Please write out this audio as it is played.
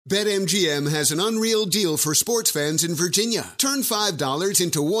BetMGM has an unreal deal for sports fans in Virginia. Turn $5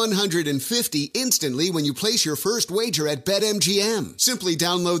 into $150 instantly when you place your first wager at BetMGM. Simply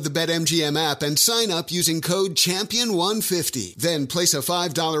download the BetMGM app and sign up using code Champion150. Then place a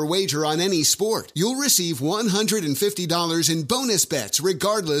 $5 wager on any sport. You'll receive $150 in bonus bets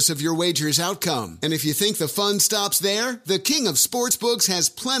regardless of your wager's outcome. And if you think the fun stops there, the King of Sportsbooks has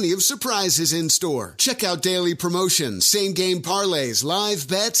plenty of surprises in store. Check out daily promotions, same-game parlays, live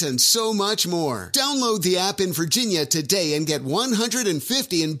bets, and so much more. Download the app in Virginia today and get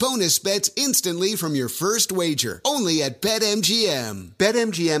 $150 in bonus bets instantly from your first wager. Only at BetMGM.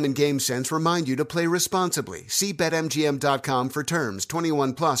 BetMGM and GameSense remind you to play responsibly. See BetMGM.com for terms.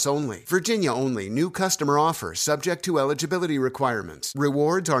 21 plus only. Virginia only. New customer offer. Subject to eligibility requirements.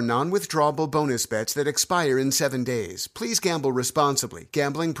 Rewards are non-withdrawable bonus bets that expire in 7 days. Please gamble responsibly.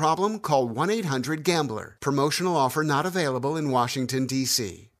 Gambling problem? Call 1-800-GAMBLER. Promotional offer not available in Washington,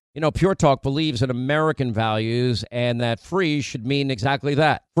 D.C. You know, Pure Talk believes in American values, and that free should mean exactly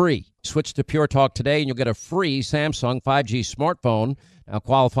that, free. Switch to Pure Talk today, and you'll get a free Samsung 5G smartphone. Now,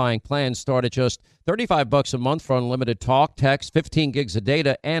 qualifying plans start at just $35 a month for unlimited talk, text, 15 gigs of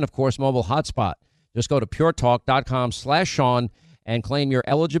data, and, of course, mobile hotspot. Just go to puretalk.com/Sean and claim your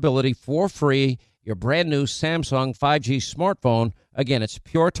eligibility for free, your brand-new Samsung 5G smartphone. Again, it's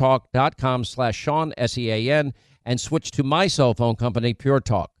puretalk.com/Sean, S-E-A-N, and switch to my cell phone company, Pure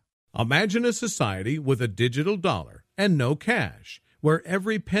Talk. Imagine a society with a digital dollar and no cash, where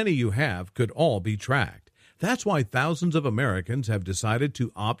every penny you have could all be tracked. That's why thousands of Americans have decided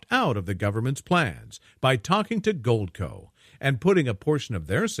to opt out of the government's plans by talking to Goldco and putting a portion of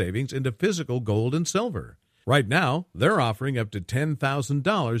their savings into physical gold and silver. Right now, they're offering up to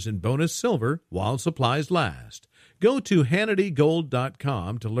 $10,000 in bonus silver while supplies last. Go to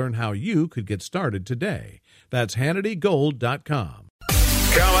HannityGold.com to learn how you could get started today. That's HannityGold.com.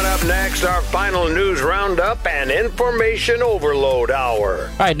 Coming up next, our final news roundup and information overload hour. All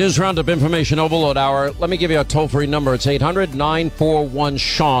right, news roundup, information overload hour. Let me give you a toll-free number. It's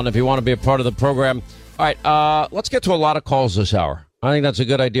 800-941-SEAN if you want to be a part of the program. All right, let's get to a lot of calls this hour. I think that's a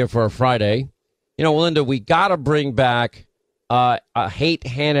good idea for a Friday. You know, Linda, we got to bring back a Hate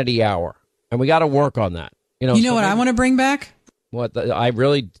Hannity hour, and we got to work on that. You know what I want to bring back? What, I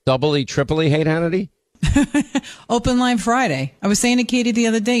really doubly, triply hate Hannity? Open Line Friday. I was saying to Katie the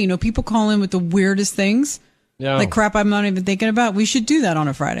other day, people call in with the weirdest things, like crap I'm not even thinking about. We should do that on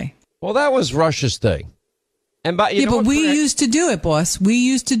a Friday. Well, that was Rush's thing. And but we used to do it, boss. We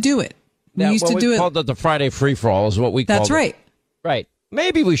used to do it. We called it the Friday free-for-all is what we called it. That's right. Right.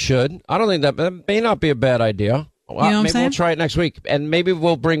 Maybe we should. I don't think that may not be a bad idea. Maybe we'll try it next week, and maybe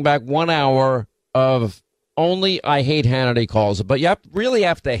we'll bring back 1 hour of only I hate Hannity calls. But you really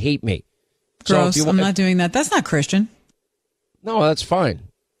have to hate me. Gross. I'm not doing that. That's not Christian. No, that's fine.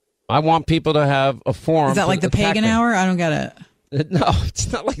 I want people to have a forum. Is that like the pagan hour? I don't get it. No,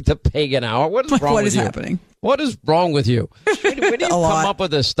 it's not like the pagan hour. What is wrong with you? What is happening? What is wrong with you? Where do you come up with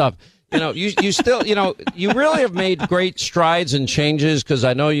this stuff? You still, you really have made great strides and changes because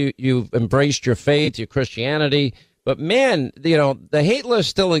I know you've embraced your faith, your Christianity. But man, the hate list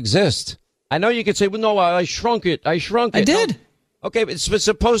still exists. I know you could say, well, no, I shrunk it. I did. No. Okay, it's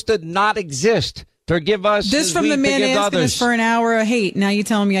supposed to not exist. Forgive us. This from the man asking us for an hour of hate. Now you're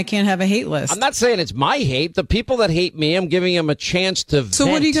telling me I can't have a hate list. I'm not saying it's my hate. The people that hate me, I'm giving them a chance to vent. So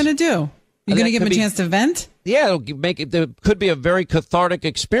what are you going to do? You're going to give them a chance to vent? Yeah, there could be a very cathartic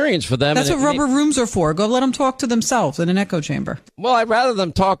experience for them. That's what rubber rooms are for. Go let them talk to themselves in an echo chamber. Well, I'd rather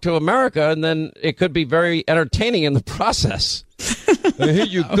them talk to America, and then it could be very entertaining in the process. I hate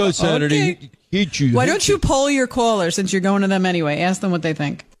your guts, Saturday. Okay. Why don't you poll your callers since you're going to them anyway? Ask them what they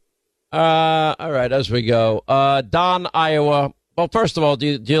think. All right, as we go. Don, Iowa. Well, first of all,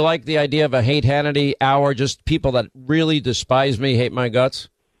 do you like the idea of a Hate Hannity hour? Just people that really despise me, hate my guts?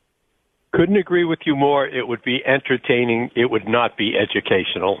 Couldn't agree with you more. It would be entertaining. It would not be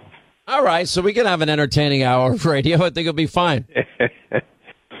educational. All right, so we can have an entertaining hour of radio. I think it'll be fine.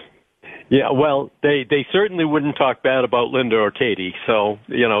 Yeah, well, they certainly wouldn't talk bad about Linda or Katie, so,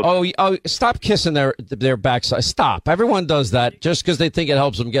 Oh, stop kissing their backside. Stop. Everyone does that just because they think it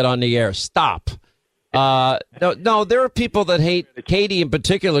helps them get on the air. Stop. No, there are people that hate Katie in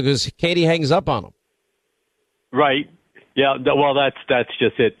particular because Katie hangs up on them. Right. Yeah, well, that's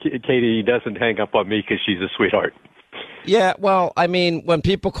just it. Katie doesn't hang up on me because she's a sweetheart. Yeah, well, I mean, when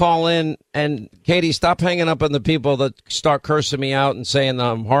people call in, and Katie, stop hanging up on the people that start cursing me out and saying that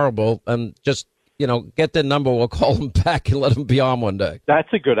I'm horrible, and just, get their number. We'll call them back and let them be on one day.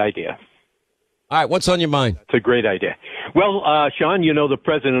 That's a good idea. All right, what's on your mind? That's a great idea. Well, Sean, the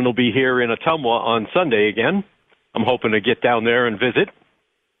president will be here in Ottumwa on Sunday again. I'm hoping to get down there and visit.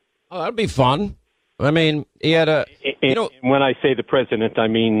 Oh, that'd be fun. I mean, he had a. When I say the president, I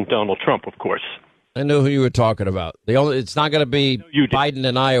mean Donald Trump, of course. I knew who you were talking about. It's not going to be Biden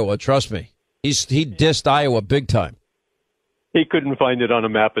in Iowa. Trust me. He dissed Iowa big time. He couldn't find it on a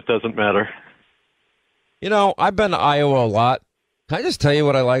map. It doesn't matter. I've been to Iowa a lot. Can I just tell you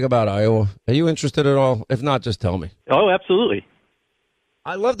what I like about Iowa? Are you interested at all? If not, just tell me. Oh, absolutely.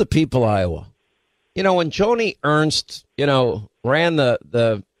 I love the people of Iowa. When Joni Ernst, ran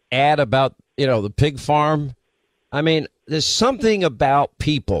the ad about, the pig farm. I mean, there's something about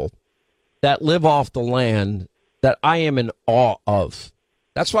people that live off the land that I am in awe of.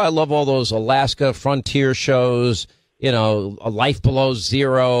 That's why I love all those Alaska frontier shows, A Life Below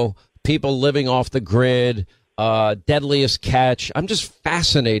Zero, people living off the grid, Deadliest Catch. I'm just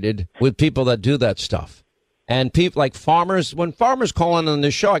fascinated with people that do that stuff. And people like farmers, when farmers call in on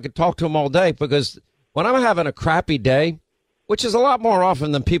this show, I could talk to them all day because when I'm having a crappy day, which is a lot more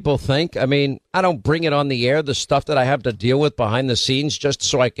often than people think. I mean, I don't bring it on the air, the stuff that I have to deal with behind the scenes just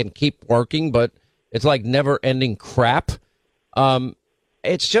so I can keep working, but it's like never ending crap.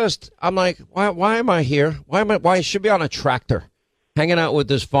 It's just, I'm like, why am I here? Why I should be on a tractor hanging out with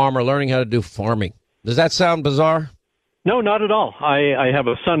this farmer, learning how to do farming. Does that sound bizarre? No, not at all. I have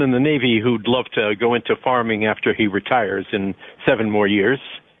a son in the Navy who'd love to go into farming after he retires in 7 more years.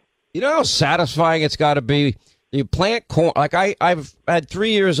 You know how satisfying it's got to be? You plant corn. Like I've had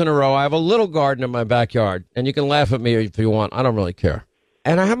 3 years in a row. I have a little garden in my backyard, and you can laugh at me if you want. I don't really care.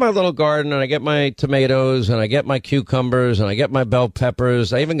 And I have my little garden, and I get my tomatoes, and I get my cucumbers, and I get my bell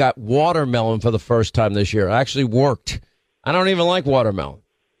peppers. I even got watermelon for the first time this year. I actually worked. I don't even like watermelon.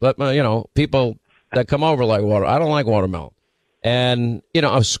 But, people that come over like water. I don't like watermelon. And,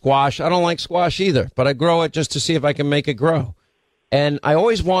 squash. I don't like squash either. But I grow it just to see if I can make it grow. And I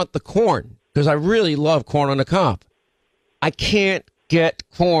always want the corn because I really love corn on the cob. I can't get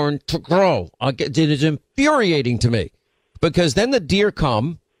corn to grow. It is infuriating to me because then the deer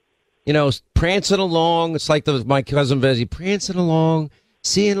come, prancing along. It's like my cousin Vizzy prancing along,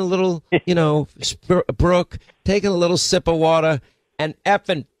 seeing a little, brook, taking a little sip of water, and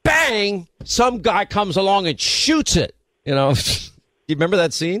effing bang, some guy comes along and shoots it. Do you remember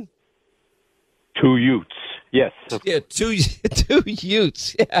that scene? 2 utes. Yes. Yeah, two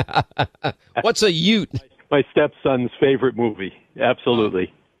utes. Yeah. What's a ute? My stepson's favorite movie.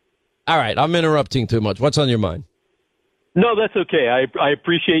 Absolutely. All right, I'm interrupting too much. What's on your mind? No, that's okay. I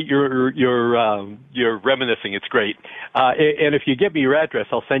appreciate your reminiscing. It's great. And if you give me your address,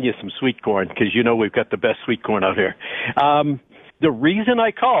 I'll send you some sweet corn because we've got the best sweet corn out here. The reason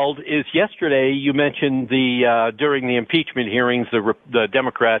I called is yesterday you mentioned during the impeachment hearings, the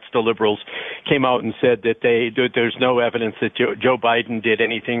Democrats, the liberals, came out and said that there's no evidence that Joe Biden did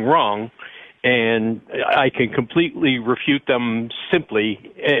anything wrong, and I can completely refute them simply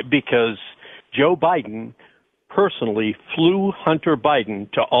because Joe Biden personally flew Hunter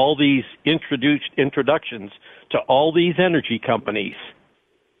Biden to all these introductions to all these energy companies.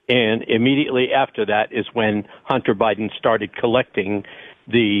 And immediately after that is when Hunter Biden started collecting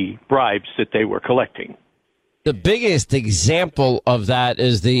the bribes that they were collecting. The biggest example of that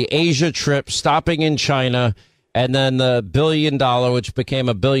is the Asia trip, stopping in China, and then the $1 billion, which became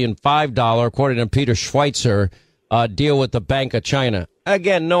 $1.5 billion, according to Peter Schweitzer, deal with the Bank of China.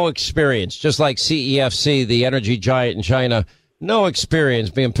 Again, no experience, just like CEFC, the energy giant in China, no experience,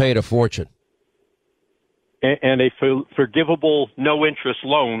 being paid a fortune. And a forgivable no-interest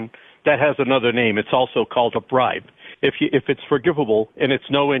loan, that has another name. It's also called a bribe. If it's forgivable and it's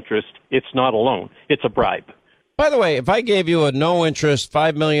no interest, it's not a loan. It's a bribe. By the way, if I gave you a no-interest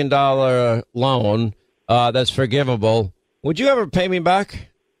 $5 million loan that's forgivable, would you ever pay me back?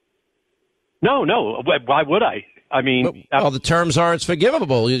 No. Why would I? I mean... Well, the terms are it's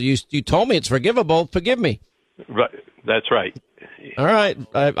forgivable. You told me it's forgivable. Forgive me. Right. That's right. All right.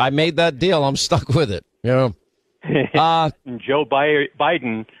 I made that deal. I'm stuck with it. Joe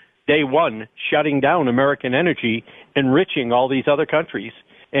Biden, day one, shutting down American energy, enriching all these other countries,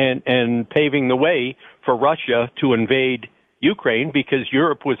 and paving the way for Russia to invade Ukraine because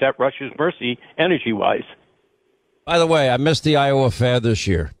Europe was at Russia's mercy energy-wise. By the way, I missed the Iowa Fair this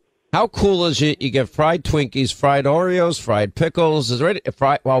year. How cool is it? You get fried Twinkies, fried Oreos, fried pickles.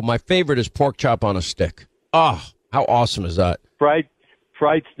 Well, my favorite is pork chop on a stick. Oh, how awesome is that? Fried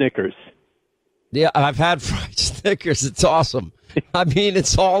Snickers. Yeah, I've had fried Snickers. It's awesome. I mean,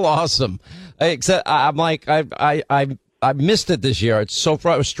 it's all awesome. Except I'm like, I missed it this year. It's so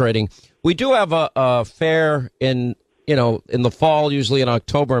frustrating. We do have a fair in the fall, usually in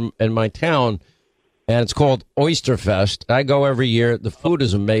October in my town, and it's called Oyster Fest. I go every year. The food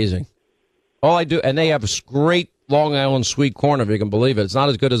is amazing. All I do, and they have great Long Island sweet corn, if you can believe it. It's not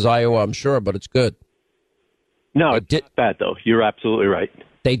as good as Iowa, I'm sure, but it's good. No, it's not bad, though. You're absolutely right.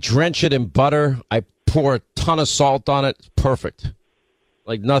 They drench it in butter. I pour a ton of salt on it. It's perfect.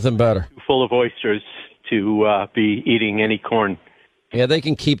 Like nothing better. Too full of oysters to be eating any corn. Yeah, they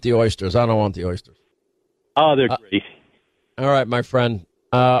can keep the oysters. I don't want the oysters. Oh, they're great. All right, my friend.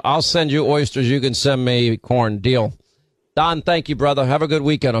 I'll send you oysters. You can send me corn. Deal. Don, thank you, brother. Have a good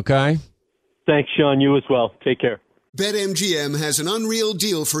weekend, okay? Thanks, Sean. You as well. Take care. BetMGM has an unreal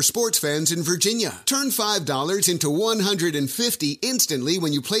deal for sports fans in Virginia. Turn $5 into $150 instantly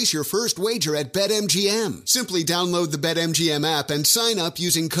when you place your first wager at BetMGM. Simply download the BetMGM app and sign up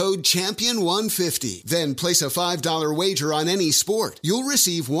using code Champion150. Then place a $5 wager on any sport. You'll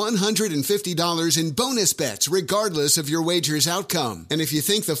receive $150 in bonus bets regardless of your wager's outcome. And if you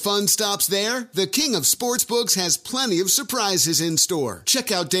think the fun stops there, the king of sportsbooks has plenty of surprises in store.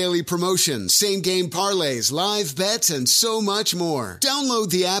 Check out daily promotions, same-game parlays, live bets, and so much more. Download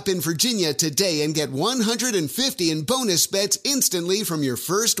the app in Virginia today and get $150 in bonus bets instantly from your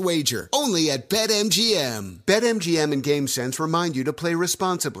first wager. Only at BetMGM. BetMGM and GameSense remind you to play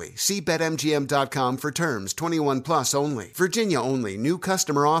responsibly. See BetMGM.com for terms. 21 plus only. Virginia only. New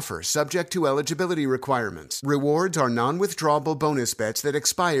customer offer subject to eligibility requirements. Rewards are non-withdrawable bonus bets that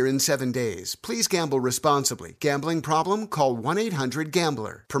expire in 7 days. Please gamble responsibly. Gambling problem? Call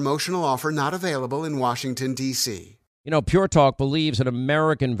 1-800-GAMBLER. Promotional offer not available in Washington, D.C. You know, Pure Talk believes in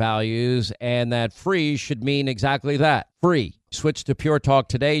American values and that free should mean exactly that, free. Switch to Pure Talk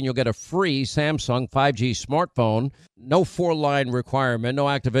today and you'll get a free Samsung 5G smartphone. No 4-line requirement, no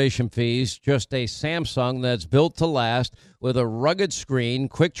activation fees, just a Samsung that's built to last with a rugged screen,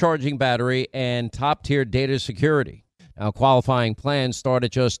 quick charging battery, and top-tier data security. Now, qualifying plans start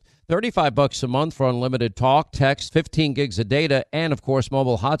at just $35 a month for unlimited talk, text, 15 gigs of data, and, of course,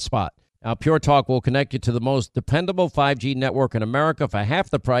 mobile hotspot. Now, Pure Talk will connect you to the most dependable 5G network in America for half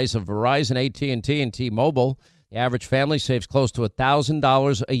the price of Verizon, AT&T, and T-Mobile. The average family saves close to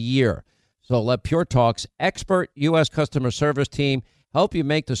 $1,000 a year. So let Pure Talk's expert U.S. customer service team help you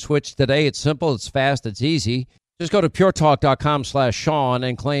make the switch today. It's simple, it's fast, it's easy. Just go to puretalk.com/Sean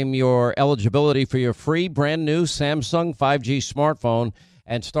and claim your eligibility for your free brand new Samsung 5G smartphone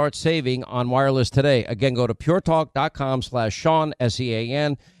and start saving on wireless today. Again, go to puretalk.com/Sean,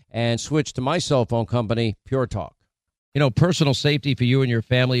 S-E-A-N, and switch to my cell phone company, Pure Talk. You know, personal safety for you and your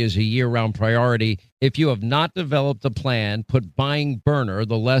family is a year-round priority. If you have not developed a plan, put buying Byrna,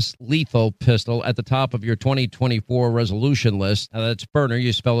 the less lethal pistol, at the top of your 2024 resolution list. Now, that's Byrna.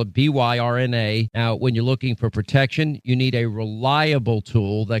 You spell it B-Y-R-N-A. Now, when you're looking for protection, you need a reliable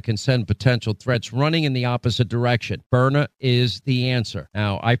tool that can send potential threats running in the opposite direction. Byrna is the answer.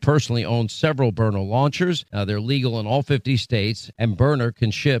 Now, I personally own several Byrna launchers. Now, they're legal in all 50 states, and Byrna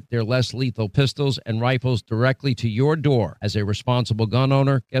can ship their less lethal pistols and rifles directly to your door. As a responsible gun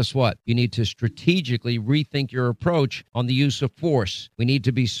owner, guess what? You need to strategically rethink your approach on the use of force. We need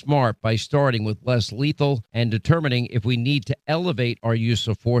to be smart by starting with less lethal and determining if we need to elevate our use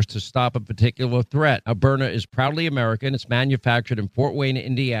of force to stop a particular threat. Now, Byrna is proudly American. It's manufactured in Fort Wayne,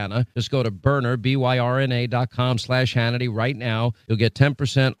 Indiana. Just go to Byrna, BYRNA.com/Hannity right now. You'll get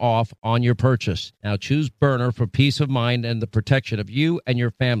 10% off on your purchase. Now, choose Byrna for peace of mind and the protection of you and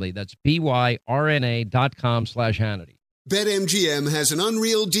your family. That's BYRNA.com/Hannity. BetMGM has an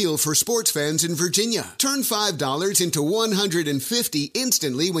unreal deal for sports fans in Virginia. Turn $5 into $150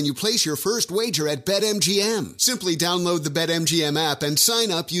 instantly when you place your first wager at BetMGM. Simply download the BetMGM app and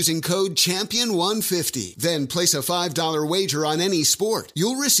sign up using code Champion150. Then place a $5 wager on any sport.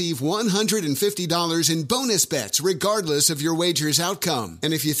 You'll receive $150 in bonus bets regardless of your wager's outcome.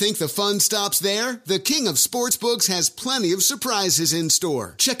 And if you think the fun stops there, the king of sportsbooks has plenty of surprises in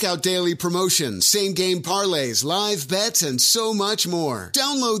store. Check out daily promotions, same-game parlays, live bets, and so much more.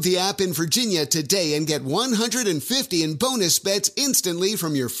 Download the app in Virginia today and get $150 in bonus bets instantly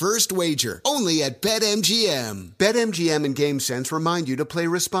from your first wager. Only at BetMGM. BetMGM and GameSense remind you to play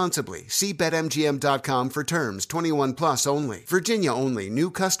responsibly. See BetMGM.com for terms. 21 plus only. Virginia only. New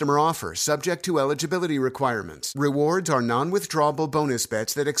customer offer subject to eligibility requirements. Rewards are non-withdrawable bonus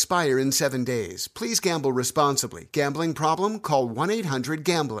bets that expire in 7 days. Please gamble responsibly. Gambling problem? Call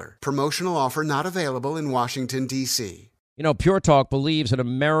 1-800-GAMBLER. Promotional offer not available in Washington, D.C. You know, Pure Talk believes in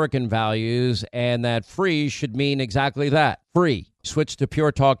American values and that free should mean exactly that, free. Switch to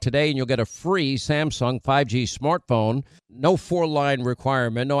Pure Talk today and you'll get a free Samsung 5G smartphone. No 4-line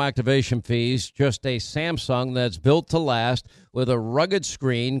requirement, no activation fees, just a Samsung that's built to last with a rugged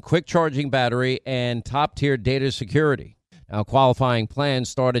screen, quick charging battery, and top-tier data security. Now, qualifying plans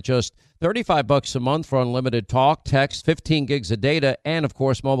start at just $35 a month for unlimited talk, text, 15 gigs of data, and, of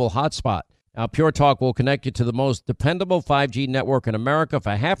course, mobile hotspot. Now, Pure Talk will connect you to the most dependable 5G network in America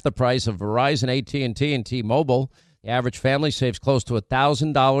for half the price of Verizon, AT&T, and T-Mobile. The average family saves close to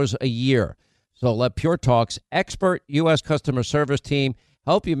 $1,000 a year. So let Pure Talk's expert U.S. customer service team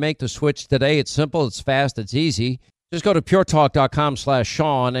help you make the switch today. It's simple, it's fast, it's easy. Just go to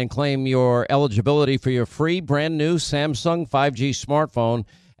puretalk.com/Sean and claim your eligibility for your free brand new Samsung 5G smartphone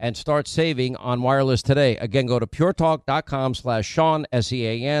and start saving on wireless today. Again, go to puretalk.com/Sean,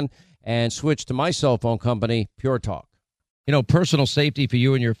 SEAN, and switch to my cell phone company, Pure Talk. You know, personal safety for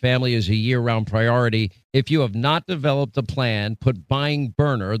you and your family is a year-round priority. If you have not developed a plan, put buying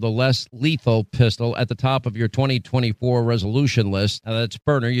Byrna, the less lethal pistol, at the top of your 2024 resolution list. Now, that's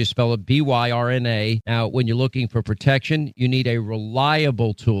Byrna. You spell it B-Y-R-N-A. Now, when you're looking for protection, you need a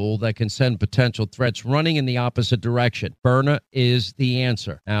reliable tool that can send potential threats running in the opposite direction. Byrna is the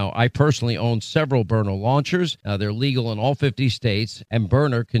answer. Now, I personally own several Byrna launchers. They're legal in all 50 states, and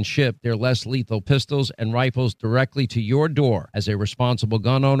Byrna can ship their less lethal pistols and rifles directly to your door. As a responsible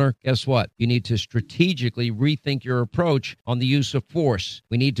gun owner, guess what? You need to strategically rethink your approach on the use of force.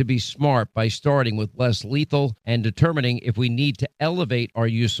 We need to be smart by starting with less lethal and determining if we need to elevate our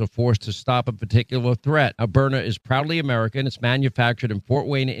use of force to stop a particular threat. Now, Byrna is proudly American. It's manufactured in Fort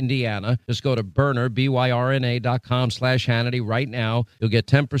Wayne, Indiana. Just go to Byrna, BYRNA.com/Hannity right now. You'll get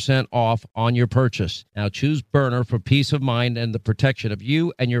 10% off on your purchase. Now, choose Byrna for peace of mind and the protection of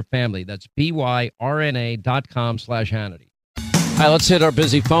you and your family. That's BYRNA.com/Hannity. All right, let's hit our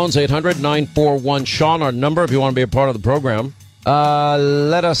busy phones, 800-941-SEAN, our number if you want to be a part of the program.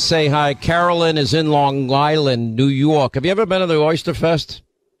 Let us say hi. Carolyn is in Long Island, New York. Have you ever been to the Oyster Fest?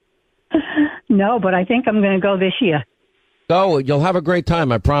 No, but I think I'm going to go this year. Go. You'll have a great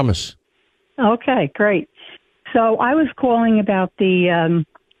time, I promise. Okay, great. So I was calling about the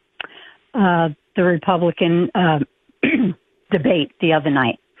Republican debate the other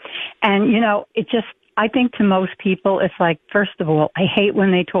night. And, you know, it just, I think to most people, it's like, first of all, I hate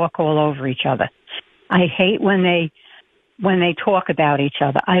when they talk all over each other. I hate when they talk about each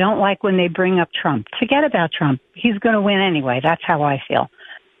other. I don't like when they bring up Trump. Forget about Trump. He's going to win anyway. That's how I feel.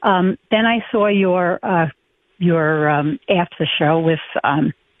 Then I saw your after show with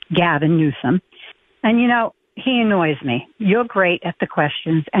Gavin Newsom. And, you know, he annoys me. You're great at the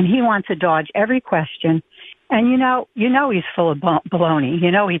questions, and he wants to dodge every question. And, you know he's full of baloney.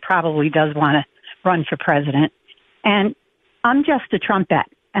 You know he probably does want to run for president. And I'm just a Trumpette,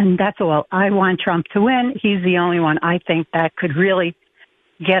 and that's all. I want Trump to win. He's the only one I think that could really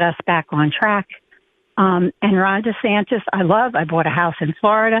get us back on track. And Ron DeSantis, I bought a house in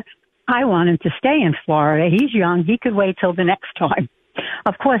Florida. I want him to stay in Florida. He's young. He could wait till the next time.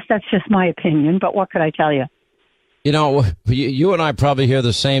 Of course, that's just my opinion, but what could I tell you? You know, you and I probably hear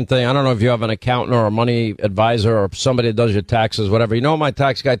the same thing. I don't know if you have an accountant or a money advisor or somebody that does your taxes, whatever. You know what my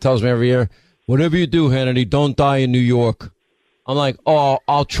tax guy tells me every year? Whatever you do, Hannity, don't die in New York. I'm like, oh,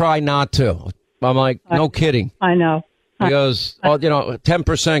 I'll try not to. I'm like, no kidding. I know. He goes, oh,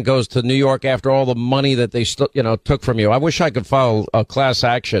 10% goes to New York after all the money that they, took from you. I wish I could file a class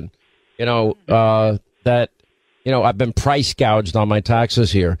action, that, I've been price gouged on my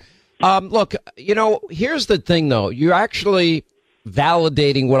taxes here. Look, here's the thing, though. You're actually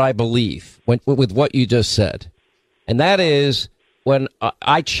validating what I believe with what you just said. And that is when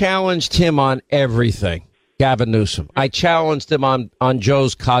I challenged him on everything, Gavin Newsom. I challenged him on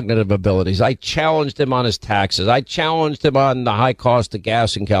Joe's cognitive abilities. I challenged him on his taxes. I challenged him on the high cost of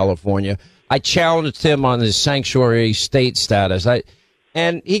gas in California. I challenged him on his sanctuary state status.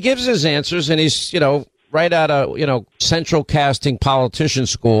 And he gives his answers, and he's, right out of, central casting politician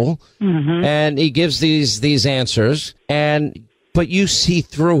school. Mm-hmm. And he gives these answers, but you see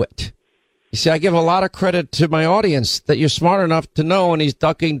through it. You see, I give a lot of credit to my audience that you're smart enough to know when he's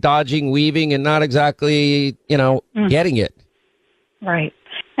ducking, dodging, weaving, and not exactly, getting it. Right.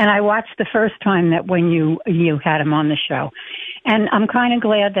 And I watched the first time that when you had him on the show. And I'm kind of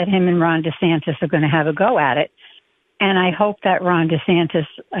glad that him and Ron DeSantis are going to have a go at it. And I hope that Ron DeSantis,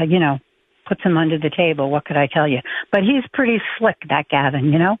 puts him under the table. What could I tell you? But he's pretty slick, that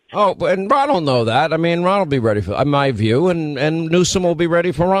Gavin, Oh, and Ron will know that. I mean, Ron will be ready for my view, and Newsom will be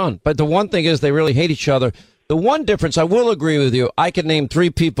ready for Ron. But the one thing is they really hate each other. The one difference, I will agree with you, I can name 3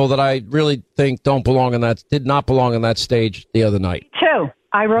 people that I really think did not belong on that stage the other night. 2.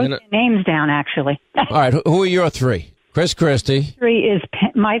 I wrote their names down, actually. All right, who are your 3? Chris Christie.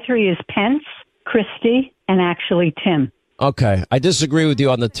 My 3 is Pence, Christie, and actually Tim. Okay, I disagree with you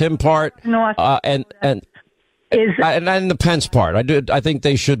on the Tim part, and the Pence part. I think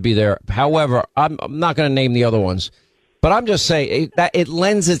they should be there. However, I'm not going to name the other ones, but I'm just saying that it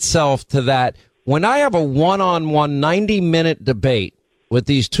lends itself to that. When I have a one-on-one 90-minute debate with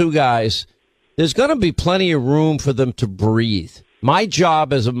these 2 guys, there's going to be plenty of room for them to breathe. My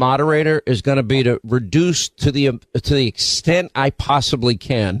job as a moderator is going to be to reduce to the extent I possibly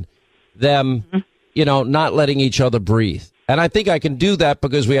can them, not letting each other breathe. And I think I can do that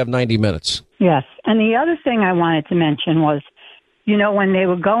because we have 90 minutes. Yes. And the other thing I wanted to mention was, when they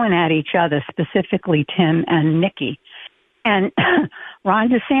were going at each other, specifically Tim and Nikki, and Ron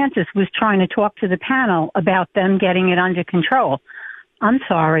DeSantis was trying to talk to the panel about them getting it under control. I'm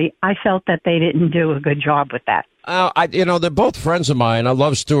sorry. I felt that they didn't do a good job with that. They're both friends of mine. I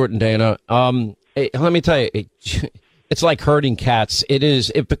love Stuart and Dana. Let me tell you, it's like herding cats.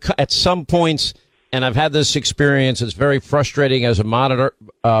 At some points, and I've had this experience, it's very frustrating as a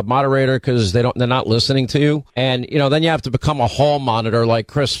moderator because they're not listening to you. And, then you have to become a hall monitor like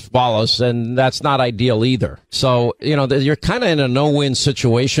Chris Wallace, and that's not ideal either. So, you're kind of in a no-win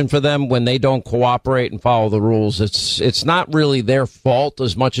situation for them when they don't cooperate and follow the rules. It's not really their fault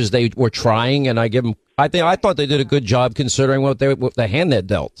as much as they were trying, and I thought they did a good job considering what the hand they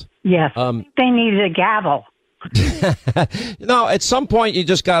dealt. Yes. They needed a gavel. At some point you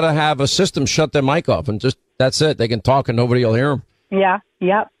just got to have a system shut their mic off and that's it. They can talk and nobody will hear them. Yeah.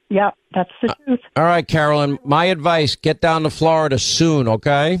 Yep. That's the truth. All right, Carolyn, my advice, get down to Florida soon.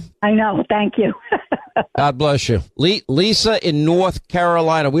 Okay. I know. Thank you. God bless you. Lisa in North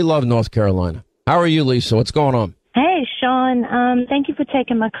Carolina. We love North Carolina. How are you, Lisa? What's going on? Hey, Sean. Thank you for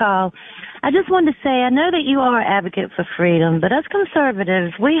taking my call. I just wanted to say, I know that you are an advocate for freedom, but as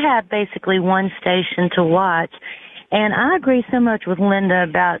conservatives, we have basically one station to watch. And I agree so much with Linda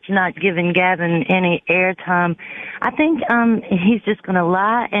about not giving Gavin any airtime. I think he's just going to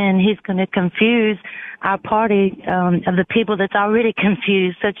lie and he's going to confuse our party of the people that's already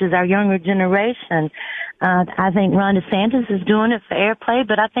confused, such as our younger generation. I think Ron DeSantis is doing it for airplay,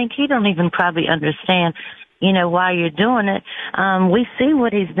 but I think he don't even probably understand why you're doing it. We see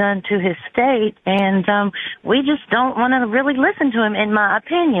what he's done to his state, and we just don't want to really listen to him, in my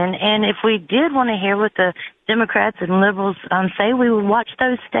opinion. And if we did want to hear what the Democrats and liberals say, we would watch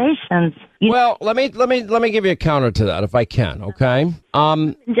those stations. Well, let me give you a counter to that, if I can. Okay.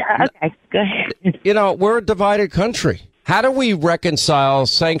 Okay, go ahead. We're a divided country. How do we reconcile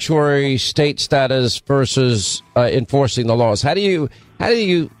sanctuary state status versus enforcing the laws? How do you,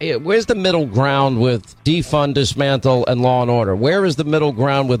 where's the middle ground with defund, dismantle, and law and order? Where is the middle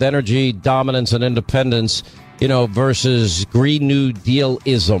ground with energy, dominance, and independence, versus Green New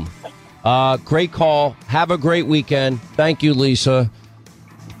Deal-ism? Great call. Have a great weekend. Thank you, Lisa.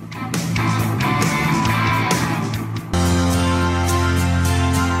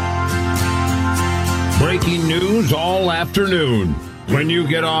 Breaking news all afternoon. When you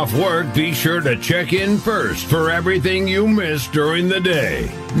get off work, be sure to check in first for everything you missed during the day.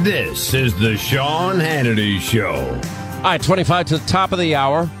 This is the Sean Hannity Show. All right, 25 to the top of the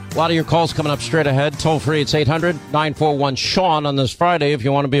hour. A lot of your calls coming up straight ahead. Toll free, it's 800-941-SEAN on this Friday if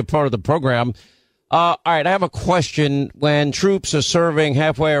you want to be a part of the program. All right, I have a question. When troops are serving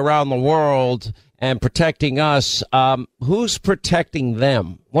halfway around the world and protecting us, who's protecting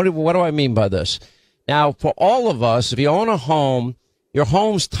them? What do I mean by this? Now, for all of us, if you own a home, your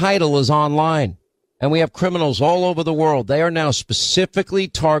home's title is online. And we have criminals all over the world. They are now specifically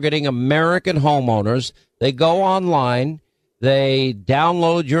targeting American homeowners. They go online, they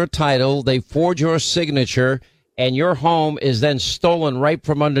download your title, they forge your signature, and your home is then stolen right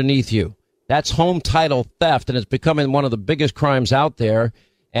from underneath you. That's home title theft, and it's becoming one of the biggest crimes out there.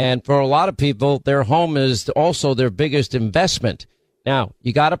 And for a lot of people, their home is also their biggest investment. Now,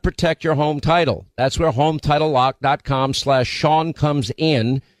 you got to protect your home title. That's where HometitleLock.com/Sean comes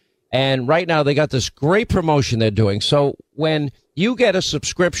in. And right now they got this great promotion they're doing. So when you get a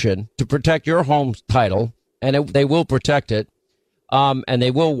subscription to protect your home title, and they will protect it, and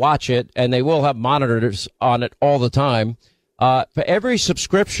they will watch it, and they will have monitors on it all the time. For every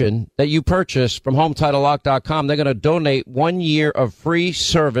subscription that you purchase from HometitleLock.com, they're going to donate 1 year of free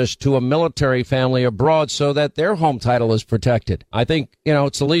service to a military family abroad so that their home title is protected. I think,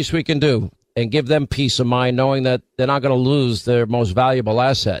 it's the least we can do and give them peace of mind knowing that they're not going to lose their most valuable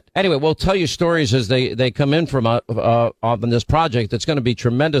asset. Anyway, we'll tell you stories as they come in from on this project that's going to be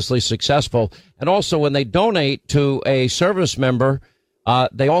tremendously successful. And also when they donate to a service member,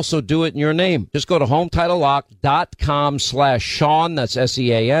 they also do it in your name. Just go to HometitleLock.com/Sean. That's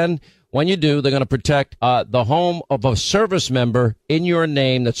SEAN. When you do, they're going to protect the home of a service member in your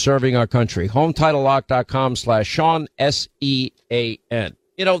name that's serving our country. HometitleLock.com/Sean, SEAN.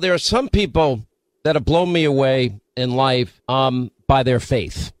 There are some people that have blown me away in life by their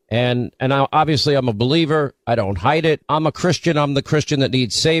faith. And obviously I'm a believer. I don't hide it. I'm a Christian. I'm the Christian that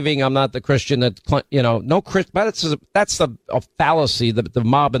needs saving. I'm not the Christian that, no Christian. That's a fallacy that the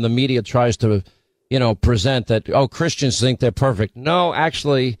mob and the media tries to, present that, Christians think they're perfect. No,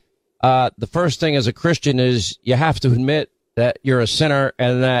 actually, the first thing as a Christian is you have to admit that you're a sinner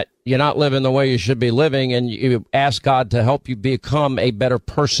and that you're not living the way you should be living. And you ask God to help you become a better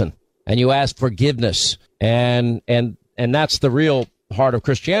person, and you ask forgiveness. And that's the real heart of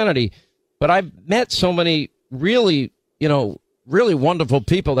Christianity. But I've met so many really wonderful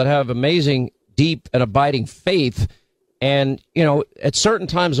people that have amazing, deep and abiding faith. And, at certain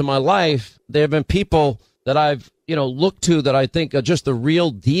times in my life, there have been people that I've, looked to that I think are just the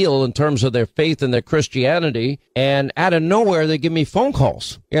real deal in terms of their faith and their Christianity. And out of nowhere, they give me phone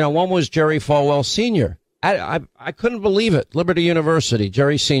calls. One was Jerry Falwell Sr. I couldn't believe it. Liberty University,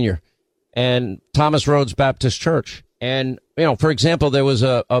 Jerry Sr. and Thomas Rhodes Baptist Church. And, for example, there was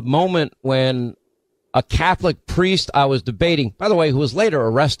a moment when a Catholic priest I was debating, by the way, who was later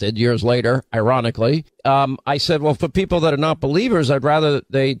arrested years later, ironically, I said, well, for people that are not believers, I'd rather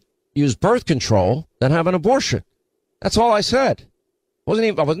they use birth control than have an abortion. That's all I said. I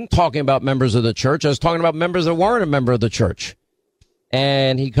wasn't talking about members of the church. I was talking about members that weren't a member of the church.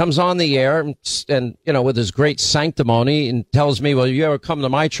 And he comes on the air and with his great sanctimony and tells me, well, if you ever come to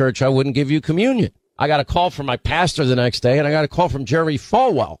my church, I wouldn't give you communion. I got a call from my pastor the next day, and I got a call from Jerry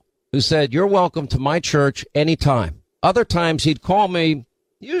Falwell, who said, you're welcome to my church anytime. Other times he'd call me,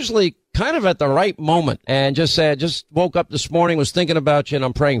 usually kind of at the right moment, and just said, just woke up this morning, was thinking about you, and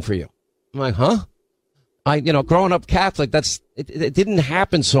I'm praying for you. I'm like, huh? Growing up Catholic, it didn't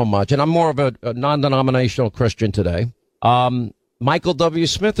happen so much, and I'm more of a non-denominational Christian today. Michael W.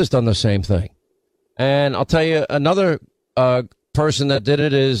 Smith has done the same thing. And I'll tell you, another person that did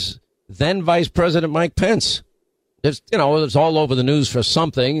it is then Vice President Mike Pence. It's all over the news for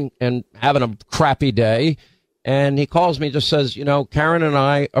something and having a crappy day. And he calls me, just says, Karen and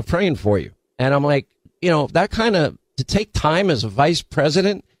I are praying for you. And I'm like, that kind of, to take time as a vice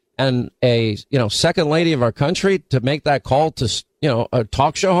president and a, second lady of our country to make that call to, a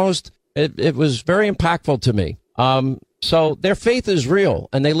talk show host, it was very impactful to me. So their faith is real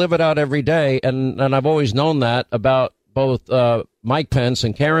and they live it out every day. And I've always known that about both Mike Pence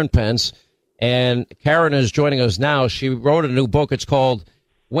and Karen Pence. And Karen is joining us now. She wrote a new book. It's called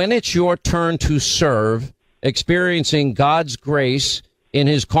When It's Your Turn to Serve, Experiencing God's Grace in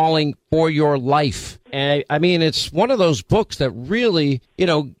His Calling for Your Life. And I mean, it's one of those books that really,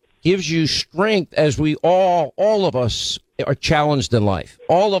 gives you strength as we all of us are challenged in life.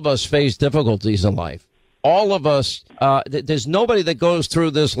 All of us face difficulties in life. All of us, there's nobody that goes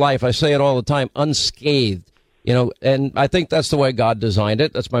through this life, I say it all the time, unscathed. And I think that's the way God designed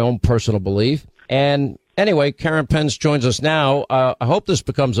it. That's my own personal belief. And anyway, Karen Pence joins us now. I hope this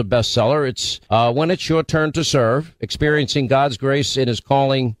becomes a bestseller. It's When It's Your Turn to Serve, Experiencing God's Grace in His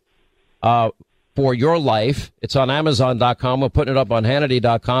Calling for Your Life. It's on Amazon.com. We're putting it up on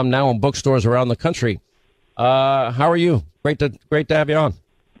Hannity.com, now in bookstores around the country. How are you? Great to have you on.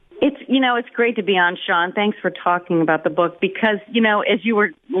 It's great to be on, Sean. Thanks for talking about the book because, as you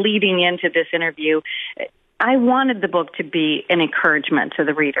were leading into this interview, I wanted the book to be an encouragement to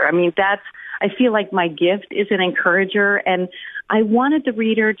the reader. I mean, I feel like my gift is an encourager, and I wanted the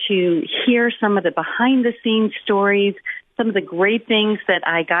reader to hear some of the behind-the-scenes stories, some of the great things that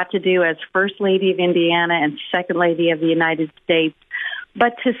I got to do as First Lady of Indiana and Second Lady of the United States,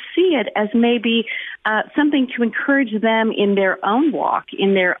 but to see it as maybe something to encourage them in their own walk,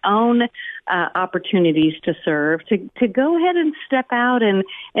 in their own opportunities to serve, to go ahead and step out. And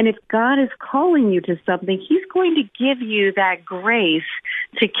if God is calling you to something, He's going to give you that grace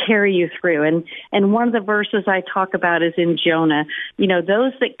to carry you through. And one of the verses I talk about is in Jonah.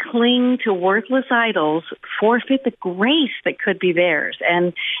 Those that cling to worthless idols forfeit the grace that could be theirs.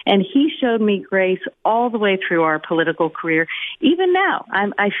 And He showed me grace all the way through our political career. Even now,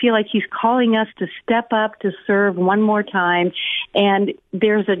 I feel like He's calling us to step up, to serve one more time. And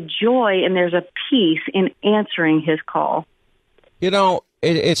there's a joy and there's a peace in answering His call.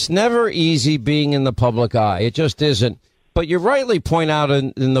 It's never easy being in the public eye. It just isn't. But you rightly point out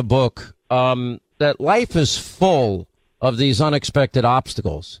in the book that life is full of these unexpected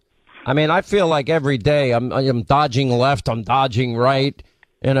obstacles. I mean, I feel like every day I'm dodging left, I'm dodging right,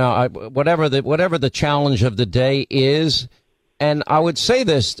 whatever the challenge of the day is. And I would say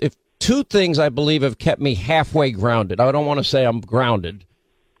this, if two things I believe have kept me halfway grounded. I don't want to say I'm grounded,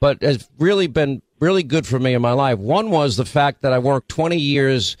 but has really been really good for me in my life. One was the fact that I worked 20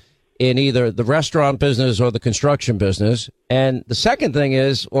 years in either the restaurant business or the construction business. And the second thing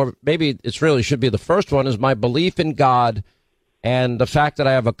is, or maybe it's really should be the first one, is my belief in God And the fact that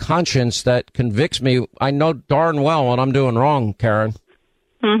I have a conscience that convicts me, I know darn well when I'm doing wrong, Karen.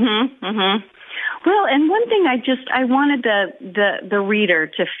 Mm-hmm. Mm-hmm. Well, and one thing I wanted the reader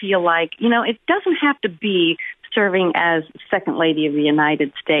to feel like, it doesn't have to be serving as Second Lady of the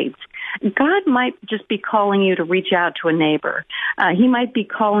United States. God might just be calling you to reach out to a neighbor. He might be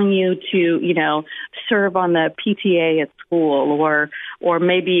calling you to, serve on the PTA at school or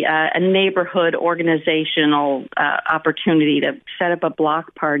maybe a neighborhood organizational opportunity to set up a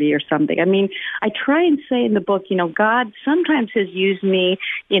block party or something. I mean, I try and say in the book, God sometimes has used me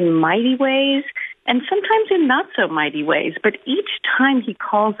in mighty ways and sometimes in not so mighty ways. But each time he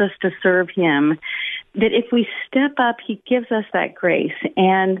calls us to serve him, that if we step up, he gives us that grace.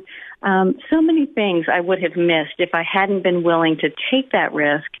 And so many things I would have missed if I hadn't been willing to take that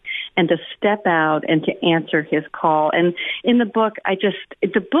risk and to step out and to answer his call. And in the book, I got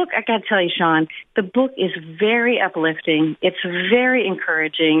to tell you, Sean, the book is very uplifting. It's very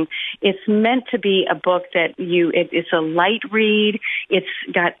encouraging. It's meant to be a book that it's a light read. It's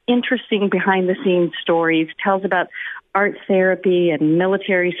got interesting behind the scenes stories, tells about art therapy and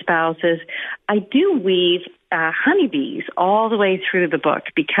military spouses. I do weave honeybees all the way through the book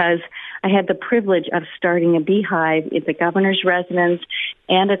because I had the privilege of starting a beehive at the governor's residence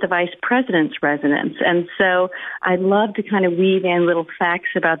and at the vice president's residence. And so I love to kind of weave in little facts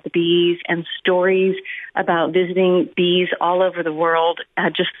about the bees and stories about visiting bees all over the world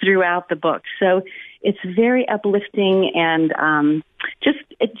just throughout the book. So it's very uplifting and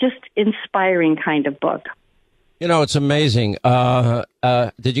just inspiring kind of book. It's amazing.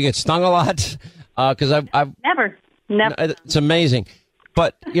 Did you get stung a lot? Because I've never. It's amazing.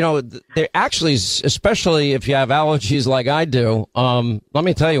 But, they're actually, especially if you have allergies like I do, let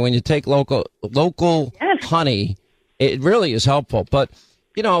me tell you, when you take local yes. honey, it really is helpful. But,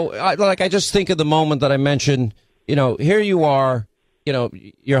 I just think of the moment that I mentioned, here you are,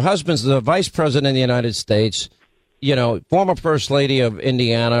 your husband's the vice president of the United States, former first lady of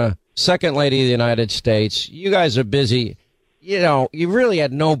Indiana, second lady of the United States. You guys are busy. You really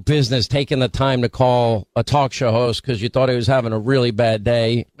had no business taking the time to call a talk show host because you thought he was having a really bad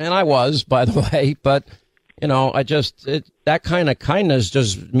day. And I was, by the way. But, that kind of kindness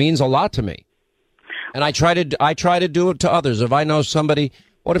just means a lot to me. And I try to do it to others. If I know somebody,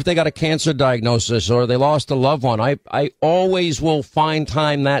 what if they got a cancer diagnosis or they lost a loved one? I always will find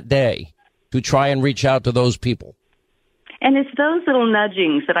time that day to try and reach out to those people. And it's those little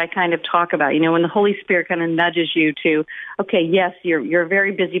nudgings that I kind of talk about, when the Holy Spirit kind of nudges you to, okay, yes, you're a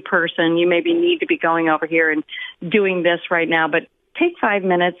very busy person. You maybe need to be going over here and doing this right now, but take 5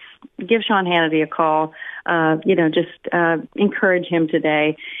 minutes, give Sean Hannity a call, just encourage him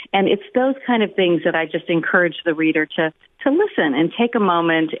today. And it's those kind of things that I just encourage the reader to listen and take a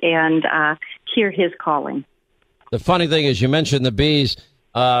moment and hear his calling. The funny thing is you mentioned the bees.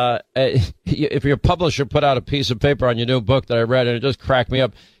 If your publisher put out a piece of paper on your new book that I read and it just cracked me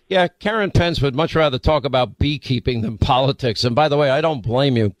up. Yeah, Karen Pence would much rather talk about beekeeping than politics. And by the way, I don't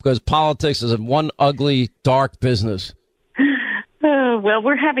blame you because politics is one ugly, dark business. Oh, well,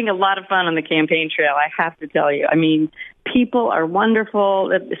 we're having a lot of fun on the campaign trail, I have to tell you. I mean, people are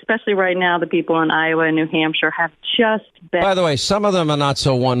wonderful, especially right now. The people in Iowa and New Hampshire have just been. By the way, some of them are not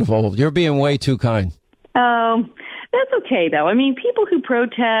so wonderful. You're being way too kind. Oh, that's okay, though. I mean, people who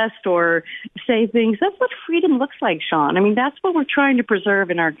protest or say things, that's what freedom looks like, Sean. I mean, that's what we're trying to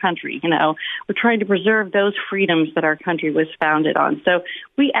preserve in our country. We're trying to preserve those freedoms that our country was founded on. So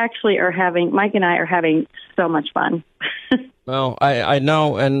we actually Mike and I are having so much fun. Well, I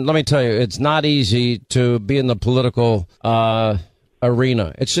know. And let me tell you, it's not easy to be in the political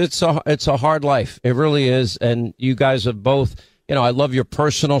arena. It's a hard life. It really is. And you guys have both, I love your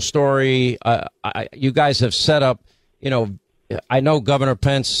personal story. You guys have set up, I know Governor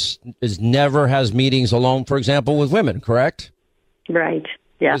Pence never has meetings alone, for example, with women, correct? Right.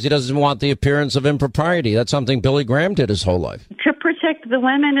 Yeah. Because he doesn't want the appearance of impropriety. That's something Billy Graham did his whole life. To protect the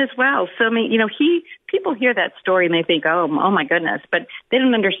women as well. So, I mean, people hear that story and they think, oh my goodness, but they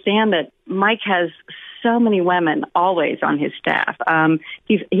don't understand that Mike has so many women always on his staff.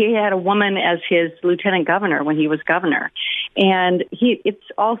 He had a woman as his lieutenant governor when he was governor. And it's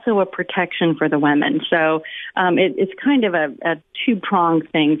also a protection for the women. So it's kind of a two-pronged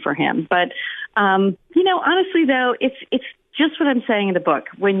thing for him. But, honestly, though, it's just what I'm saying in the book.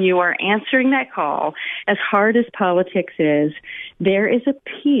 When you are answering that call, as hard as politics is, there is a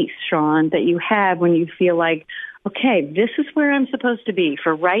peace, Sean, that you have when you feel like, okay, this is where I'm supposed to be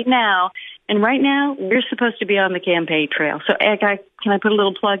for right now. And right now, we're supposed to be on the campaign trail. So, can I put a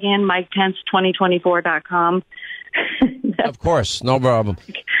little plug in? MikePence2024.com. Of course. No problem.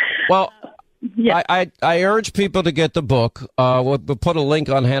 Well, Yeah. I urge people to get the book. We'll put a link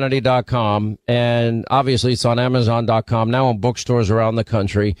on Hannity.com, and obviously it's on Amazon.com, now in bookstores around the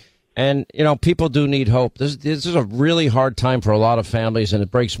country. And, people do need hope. This is a really hard time for a lot of families, and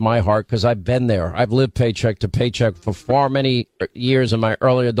it breaks my heart because I've been there. I've lived paycheck to paycheck for far many years in my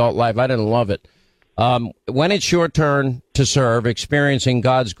early adult life. I didn't love it. When it's your turn to serve, experiencing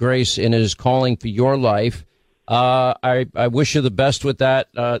God's grace in his calling for your life, I wish you the best with that.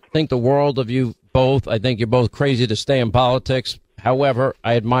 Think the world of you both. I think you're both crazy to stay in politics. However,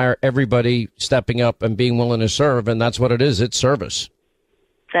 I admire everybody stepping up and being willing to serve, and that's what it is. It's service.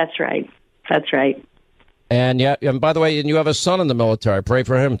 That's right. That's right. And by the way, you have a son in the military. Pray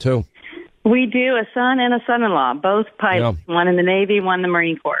for him, too. We do, a son and a son-in-law, both pilots, one in the Navy, one in the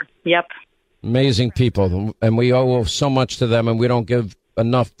Marine Corps. Yep. Amazing people, and we owe so much to them, and we don't give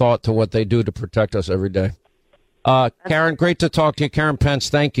enough thought to what they do to protect us every day. Karen, great to talk to you. Karen Pence,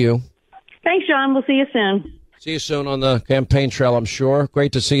 thank you. Thanks, John. We'll see you soon. See you soon on the campaign trail, I'm sure.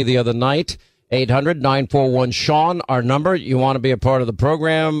 Great to see you the other night. 800-941-SEAN, our number. You want to be a part of the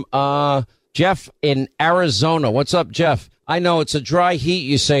program. Jeff in Arizona. What's up, Jeff? I know it's a dry heat,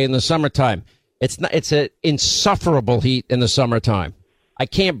 you say, in the summertime. It's not. It's an insufferable heat in the summertime. I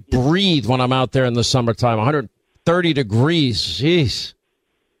can't breathe when I'm out there in the summertime. 130 degrees. Jeez.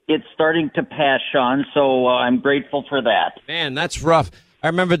 It's starting to pass, Sean, so I'm grateful for that. Man, that's rough. I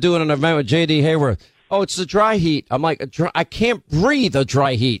remember doing an event with J.D. Hayworth. Oh, it's the dry heat. I'm like, I can't breathe a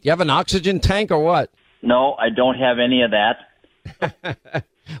dry heat. You have an oxygen tank or what? No, I don't have any of that.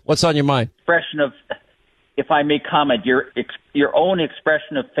 What's on your mind? Expression of, if I may comment, your own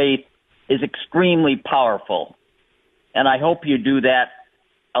expression of faith is extremely powerful, and I hope you do that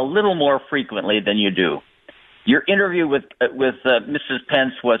a little more frequently than you do. Your interview with Mrs.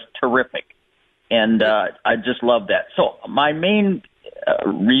 Pence was terrific, and I just love that. So my main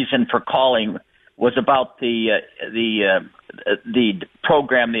reason for calling was about the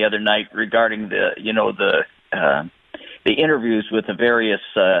program the other night regarding the interviews with the various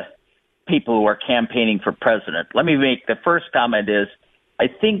people who are campaigning for president. Let me make the first comment is I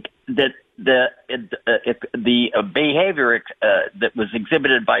think that the behavior that was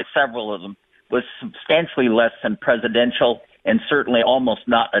exhibited by several of them was substantially less than presidential and certainly almost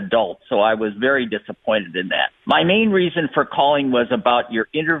not adult. So I was very disappointed in that. My main reason for calling was about your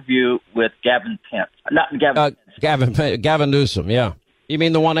interview with Gavin Pence. Not Gavin Pence. Gavin Newsom, yeah. You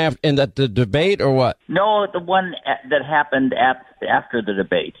mean the one in the debate or what? No, the one that happened after the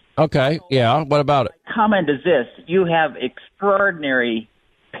debate. Okay, yeah. What about it? Comment is this. You have extraordinary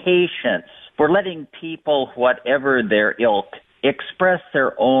patience for letting people, whatever their ilk, express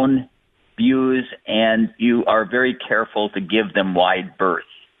their own views, and you are very careful to give them wide berth.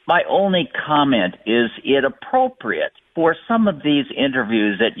 My only comment is it appropriate for some of these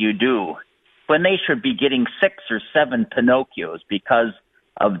interviews that you do when they should be getting 6 or 7 Pinocchios because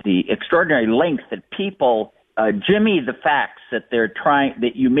of the extraordinary length that people jimmy the facts that they're trying,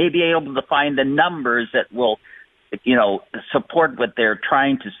 that you may be able to find the numbers that will, support what they're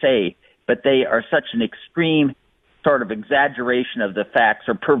trying to say, but they are such an extreme sort of exaggeration of the facts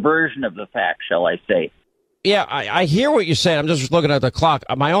or perversion of the facts, shall I say. Yeah, I hear what you're saying. I'm just looking at the clock.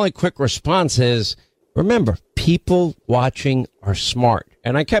 My only quick response is, remember, people watching are smart.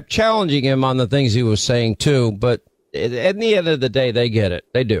 And I kept challenging him on the things he was saying, too. But at the end of the day, they get it.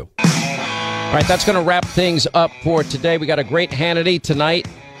 They do. All right, that's going to wrap things up for today. We got a great Hannity tonight,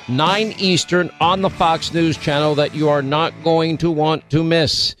 9 Eastern on the Fox News channel that you are not going to want to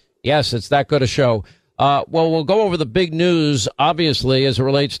miss. Yes, it's that good a show. We'll go over the big news, obviously, as it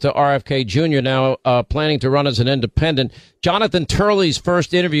relates to RFK Jr. now planning to run as an independent. Jonathan Turley's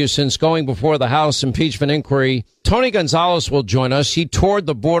first interview since going before the House impeachment inquiry. Tony Gonzalez will join us. He toured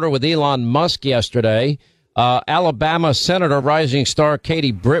the border with Elon Musk yesterday. Alabama Senator rising star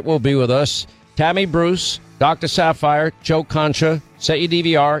Katie Britt will be with us. Tammy Bruce, Dr. Sapphire, Joe Concha, Set Your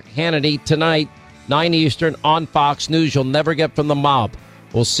DVR, Hannity tonight, 9 Eastern on Fox News. You'll never get from the mob.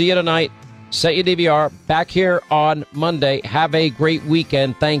 We'll see you tonight. Set Your DVR, back here on Monday. Have a great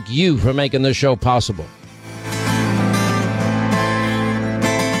weekend. Thank you for making this show possible.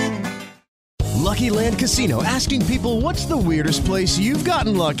 Lucky Land Casino, asking people, what's the weirdest place you've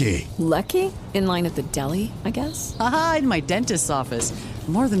gotten lucky? Lucky? In line at the deli, I guess? Aha, in my dentist's office.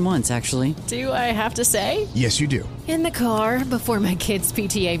 More than once, actually. Do I have to say? Yes, you do. In the car before my kids'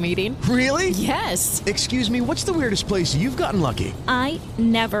 PTA meeting. Really? Yes. Excuse me, what's the weirdest place you've gotten lucky? I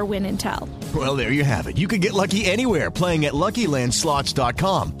never win and tell. Well, there you have it. You can get lucky anywhere, playing at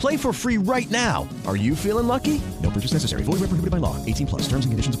LuckyLandSlots.com. Play for free right now. Are you feeling lucky? No purchase necessary. Void where prohibited by law. 18+. Terms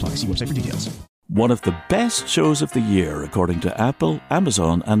and conditions apply. See website for details. One of the best shows of the year, according to Apple,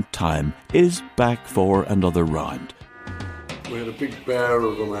 Amazon and Time, is back for another round. We had a big bear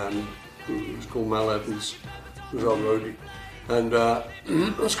of a man who was called Mal Evans, who was our roadie. And I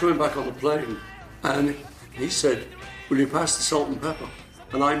was coming back on the plane, and he said, "Will you pass the salt and pepper?"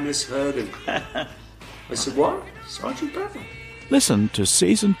 And I misheard him. I said, "What? Sergeant Pepper?" Listen to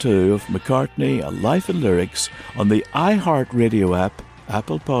Season 2 of McCartney, A Life in Lyrics on the iHeartRadio app,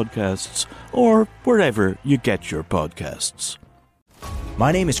 Apple Podcasts, or wherever you get your podcasts.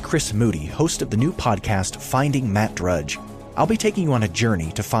 My name is Chris Moody, host of the new podcast, Finding Matt Drudge. I'll be taking you on a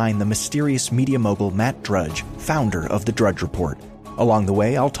journey to find the mysterious media mogul Matt Drudge, founder of The Drudge Report. Along the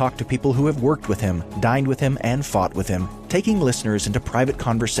way, I'll talk to people who have worked with him, dined with him, and fought with him, taking listeners into private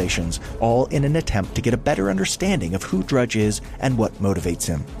conversations, all in an attempt to get a better understanding of who Drudge is and what motivates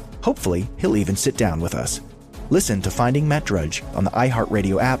him. Hopefully, he'll even sit down with us. Listen to Finding Matt Drudge on the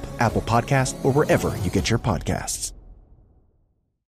iHeartRadio app, Apple Podcast, or wherever you get your podcasts.